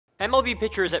MLB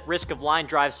pitchers at risk of line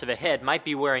drives to the head might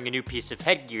be wearing a new piece of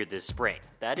headgear this spring.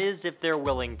 That is, if they're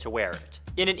willing to wear it.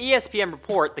 In an ESPN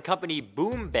report, the company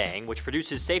Boombang, which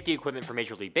produces safety equipment for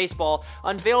Major League Baseball,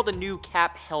 unveiled a new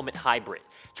cap-helmet hybrid.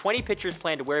 20 pitchers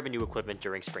plan to wear the new equipment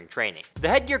during spring training. The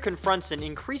headgear confronts an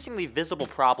increasingly visible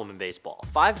problem in baseball.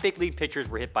 5 big league pitchers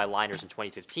were hit by liners in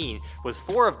 2015, with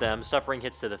 4 of them suffering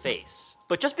hits to the face.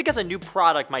 But just because a new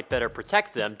product might better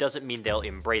protect them doesn't mean they'll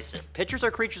embrace it. Pitchers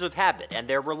are creatures of habit, and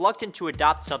they're reluctant to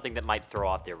adopt something that might throw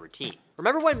off their routine.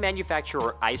 Remember when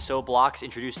manufacturer Isoblox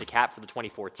introduced the cap for the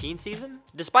 2014 season?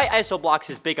 Despite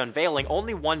Isoblox's big unveiling,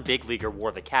 only one big leaguer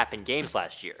wore the cap in games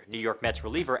last year, New York Mets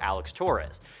reliever Alex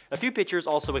Torres. A few pitchers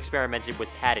also experimented with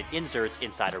padded inserts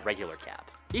inside a regular cap.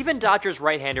 Even Dodgers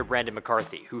right-hander Brandon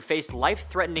McCarthy, who faced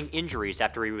life-threatening injuries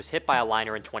after he was hit by a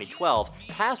liner in 2012,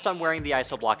 passed on wearing the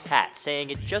Isoblox hat, saying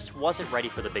it just wasn't ready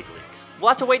for the big leagues. We'll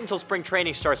have to wait until spring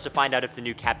training starts to find out if the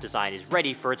new cap design is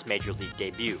ready for its Major League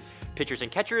debut. Pitchers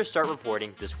and catchers start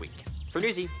reporting this week. For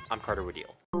Newsy, I'm Carter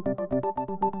Woodeel.